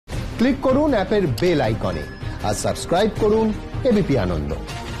Click করুন অ্যাপের bell আইকনে আর সাবস্ক্রাইব করুন এবিপি আনন্দ।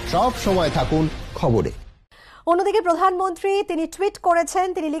 সব সময় থাকুন খবরে। অন্যদিকে প্রধানমন্ত্রী তিনি টুইট করেছেন,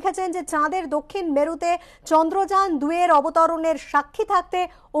 তিনি লিখেছেন যে চাঁদের দক্ষিণ মেরুতে চন্দ্রযান 2 এর অবতরণের সাক্ষী থাকতে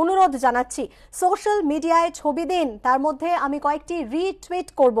অনুরোধ জানাচ্ছি। সোশ্যাল মিডিয়ায় ছবি দিন, তার মধ্যে আমি কয়েকটি রিটুইট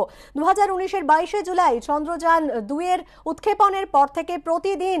করব। 2019-এর 22শে জুলাই চন্দ্রযান 2 এর উৎক্ষেপণের পর থেকে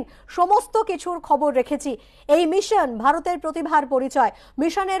প্রতিদিন সমস্ত কিছুর খবর রেখেছি। এই মিশন ভারতের প্রতিভার পরিচয়।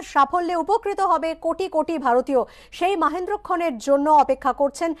 মিশনের সাফল্যে উপকৃত হবে কোটি কোটি ভারতীয়। সেই মাহেন্দ্রক্ষণের জন্য অপেক্ষা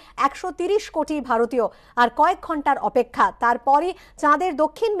করছেন 130 কোটি ভারতীয়। আর কয়েক ঘন্টার অপেক্ষা, তারপরই চাঁদের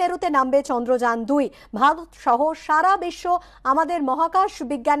দক্ষিণ মেরুতে নামবে চন্দ্রযান 2। ভারত সহ সারা বিশ্ব আমাদের মহাকাশ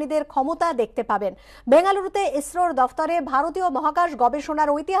বিজ্ঞানীদের ক্ষমতা দেখতে পাবেন। বেঙ্গালুরুতে ইসরোর দফতরে ভারতীয় মহাকাশ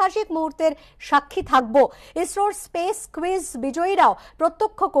গবেষণার ঐতিহাসিক মুহূর্তের সাক্ষী থাকব। ইসরোর স্পেস কুইজ বিজয়ীরাও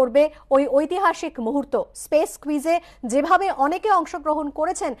প্রত্যক্ষ করবে ওই ঐতিহাসিক মুহূর্ত। স্পেস কুইজে যেভাবে অনেকে অংশগ্রহণ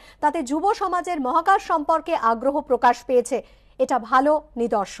করেছেন, তাতে যুব সমাজের মহাকাশ সম্পর্কে আগ্রহ প্রকাশ পেয়েছে। এটা ভালো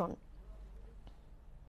নিদর্শন।